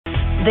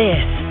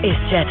This is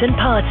Chetan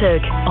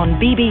Pathak on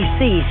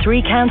BBC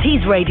Three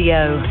Counties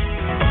Radio.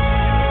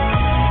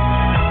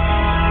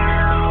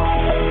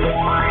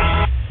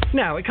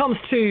 Now, it comes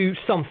to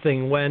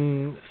something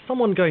when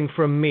someone going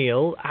for a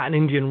meal at an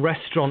Indian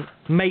restaurant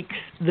makes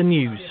the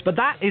news. But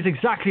that is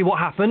exactly what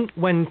happened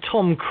when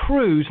Tom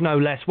Cruise, no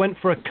less, went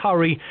for a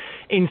curry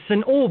in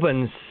St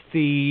Albans.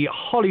 The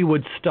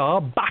Hollywood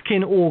star, back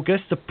in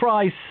August,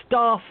 surprised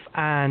staff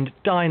and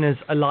diners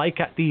alike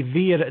at the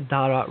Veer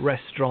Dhara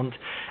Restaurant.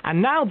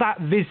 And now that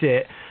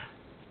visit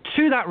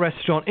to that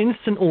restaurant in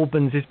St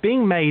Albans is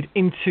being made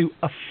into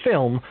a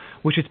film,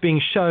 which is being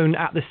shown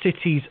at the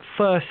city's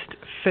first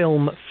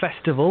film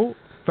festival.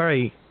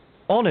 Very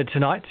honoured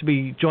tonight to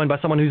be joined by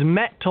someone who's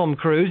met Tom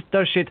Cruise.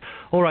 Darshit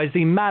Hora is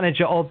the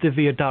manager of the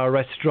Veer Dhara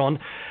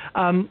Restaurant.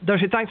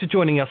 Darshit, thanks for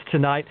joining us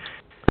tonight.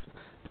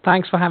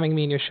 Thanks for having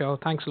me in your show.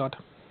 Thanks a lot.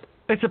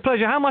 It's a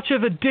pleasure. How much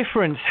of a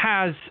difference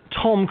has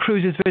Tom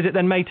Cruise's visit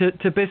then made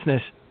to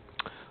business?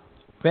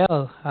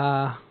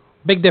 Well,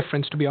 big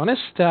difference, to be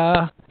honest.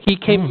 He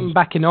came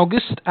back in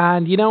August,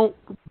 and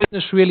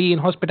business really in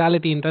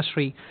hospitality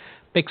industry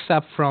picks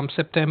up from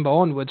September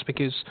onwards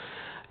because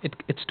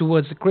it's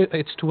towards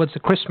the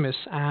Christmas.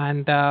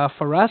 And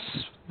for us,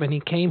 when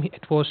he came,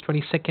 it was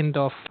 22nd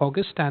of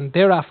August, and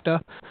thereafter,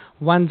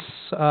 once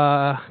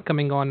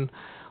coming on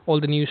all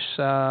the news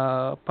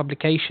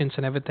publications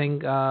and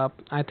everything,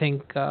 I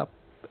think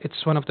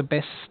it's one of the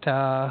best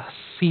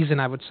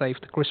season, I would say, for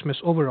the Christmas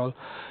overall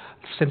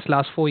since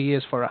last 4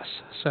 years for us.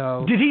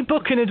 So did he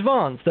book in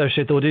advance, though,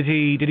 Shit, or did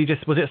he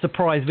just, was it a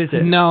surprise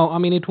visit? No, I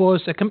mean, it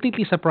was a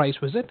completely surprise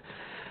visit.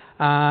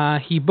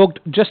 He booked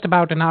just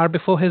about an hour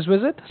before his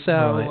visit, so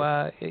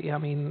right. I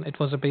mean, it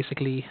was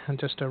basically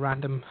just a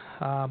random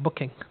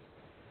booking.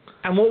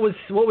 And what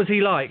was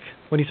he like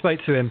when you spoke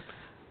to him?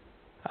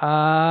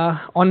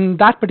 On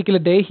that particular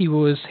day, he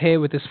was here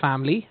with his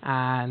family,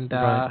 and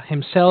right.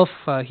 Himself,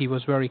 he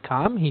was very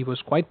calm. He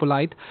was quite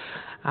polite,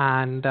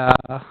 and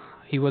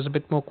he was a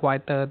bit more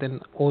quieter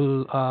than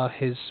all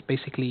his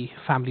basically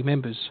family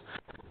members.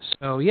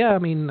 So yeah, I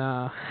mean,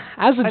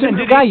 as a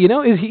general guy,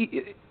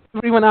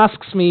 everyone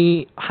asks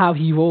me how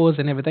he was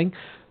and everything.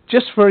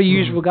 Just for a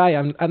usual guy,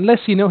 unless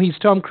he's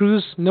Tom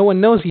Cruise, no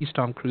one knows he's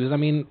Tom Cruise. I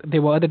mean, there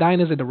were other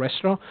diners at the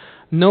restaurant.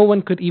 No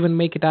one could even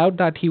make it out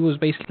that he was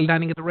basically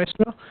dining at the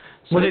restaurant.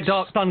 So was it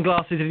dark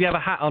sunglasses? Did he have a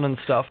hat on and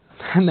stuff?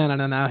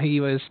 No.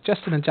 He was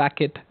just in a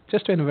jacket,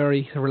 just in a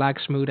very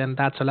relaxed mood, and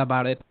that's all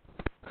about it.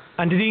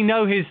 And did he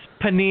know his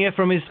paneer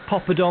from his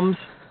poppadoms?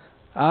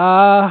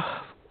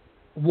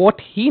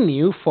 What he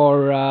knew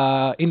for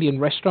Indian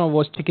restaurant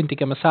was chicken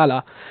tikka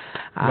masala.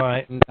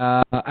 Right. And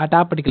at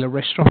that particular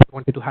restaurant, he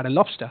wanted to have a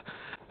lobster.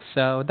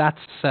 So that's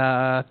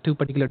two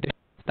particular dishes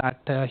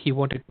that he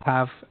wanted to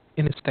have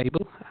in his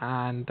table.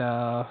 And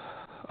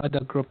other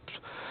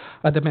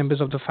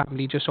members of the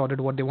family just ordered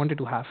what they wanted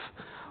to have.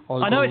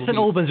 I know it's St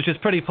Albans, which is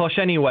pretty posh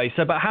anyway.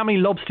 So, but how many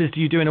lobsters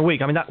do you do in a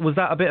week? I mean, was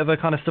that a bit of a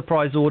kind of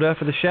surprise order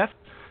for the chef?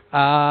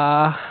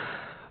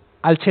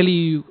 I'll tell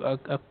you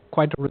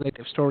quite a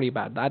relative story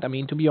about that. I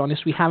mean, to be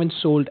honest, we haven't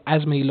sold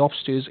as many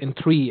lobsters in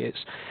 3 years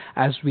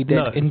as we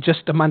did in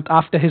just a month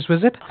after his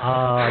visit.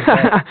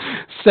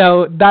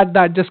 So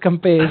that just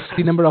compares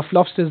the number of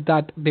lobsters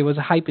that there was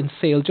a hype in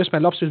sale just by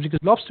lobsters, because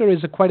lobster is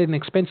quite an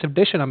expensive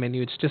dish on our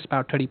menu. It's just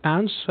about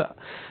 £30,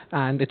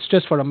 and it's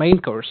just for a main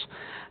course.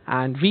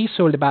 And we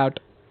sold about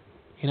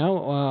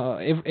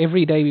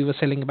every day we were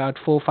selling about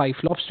 4 or 5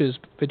 lobsters,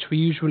 which we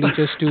usually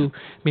just do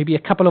maybe a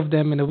couple of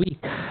them in a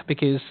week,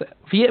 because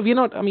we're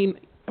not, I mean,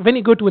 when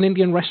you go to an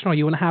Indian restaurant,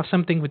 you want to have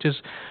something which is,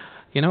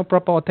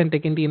 proper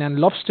authentic Indian, and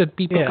lobster,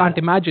 people can't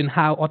imagine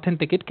how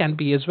authentic it can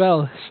be as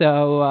well.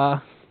 So,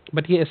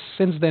 but yes,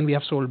 since then we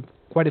have sold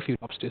quite a few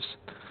lobsters.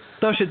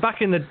 Darshit,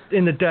 back in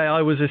the day,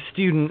 I was a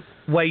student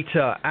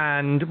waiter,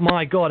 and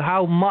my God,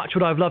 how much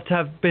would I have loved to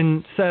have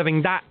been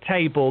serving that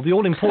table? The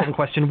all-important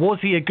question, was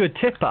he a good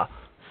tipper?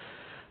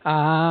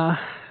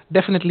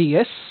 Definitely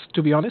yes,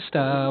 to be honest.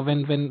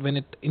 When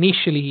it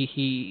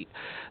initially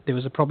there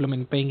was a problem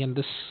in paying, and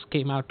this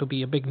came out to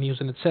be a big news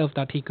in itself,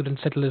 that he couldn't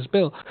settle his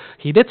bill.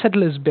 He did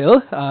settle his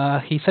bill.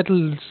 He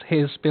settled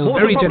his bill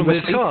very generously.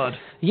 With his card?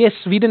 Yes,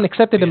 we didn't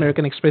accept it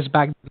American Express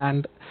back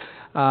then,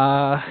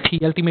 and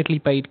he ultimately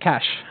paid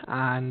cash.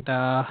 And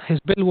his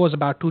bill was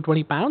about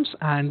 £220,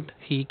 and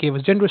he gave a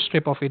generous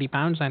tip of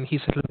 £80, and he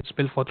settled his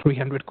bill for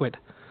 300 quid.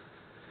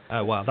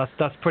 Oh, wow,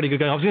 that's pretty good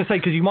going. I was going to say,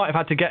 because you might have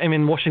had to get him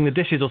in washing the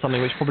dishes or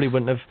something, which probably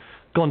wouldn't have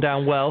gone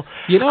down well.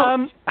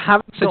 Having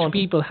such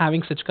people,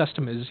 having such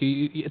customers,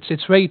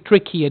 it's very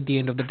tricky at the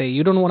end of the day.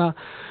 You don't want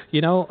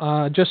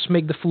to, just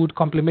make the food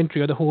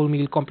complimentary or the whole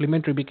meal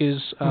complimentary,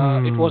 because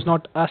it was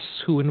not us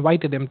who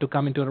invited him to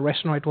come into the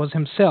restaurant, it was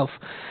himself.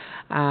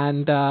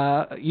 And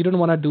you don't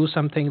want to do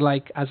something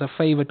like as a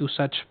favor to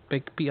such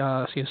big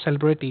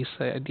celebrities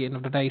at the end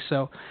of the day.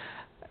 So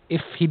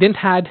if he didn't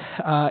had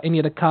any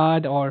other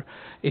card, or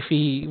if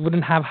he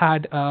wouldn't have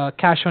had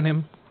cash on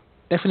him,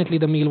 definitely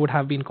the meal would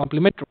have been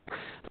complimentary.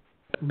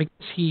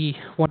 Because he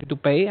wanted to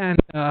pay, and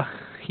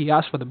he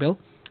asked for the bill,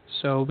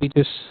 so we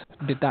just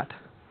did that.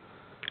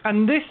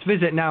 And this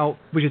visit now,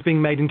 which is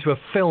being made into a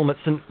film at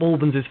St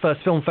Albans'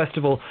 first film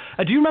festival,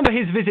 do you remember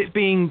his visit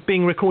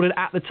being recorded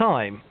at the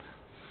time?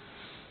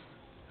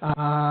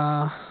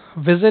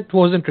 Visit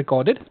wasn't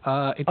recorded. It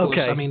was,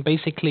 Okay. I mean,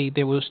 basically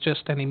there was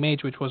just an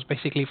image which was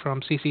basically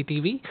from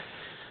CCTV,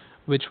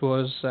 which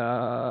was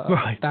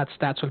Right.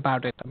 That's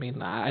about it. I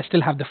mean, I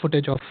still have the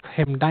footage of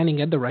him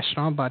dining at the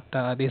restaurant, but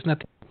there's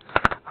nothing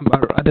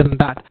other than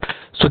that.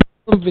 So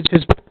the film which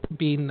has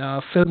been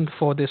filmed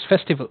for this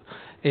festival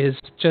is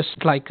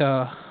just like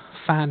a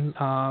fan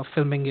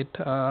filming it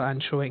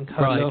and showing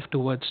her Right. love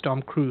towards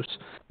Tom Cruise.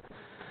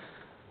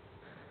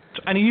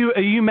 And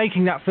are you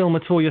making that film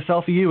at all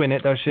yourself? Are you in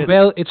it, Darshit?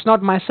 Well, it's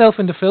not myself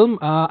in the film.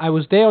 I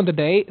was there on the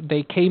day.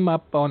 They came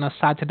up on a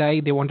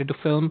Saturday. They wanted to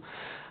film,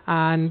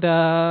 and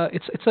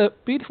it's a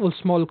beautiful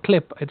small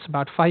clip. It's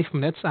about 5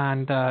 minutes,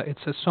 and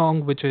it's a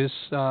song which is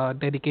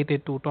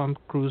dedicated to Tom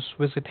Cruise's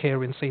visit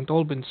here in St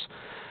Albans.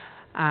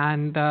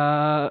 And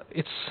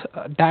it's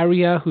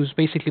Daria, who's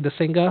basically the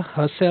singer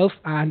herself,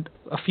 and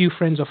a few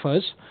friends of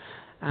hers.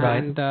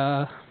 And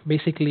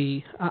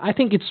basically, I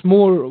think it's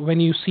more when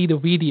you see the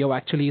video.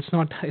 Actually,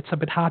 it's a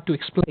bit hard to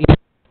explain.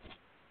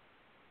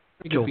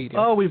 Cool. Video.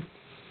 Oh,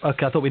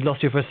 okay. I thought we'd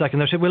lost you for a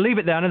second. We'll leave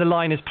it there. I know the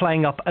line is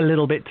playing up a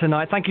little bit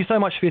tonight. Thank you so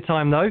much for your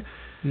time, though.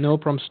 No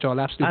problems at all.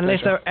 Absolute And pleasure.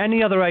 if there are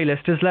any other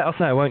A-listers, let us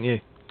know, won't you?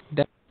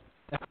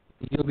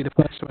 Definitely. You'll be the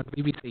first one at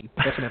BBC.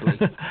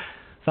 Definitely.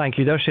 Thank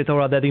you, Darshit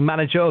Hora. They're the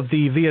manager of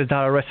the Veer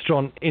Dhara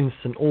Restaurant in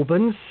St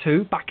Albans,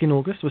 who, back in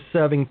August, was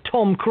serving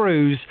Tom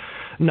Cruise,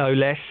 no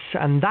less.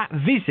 And that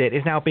visit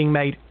is now being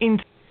made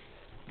into...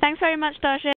 Thanks very much, Darshit.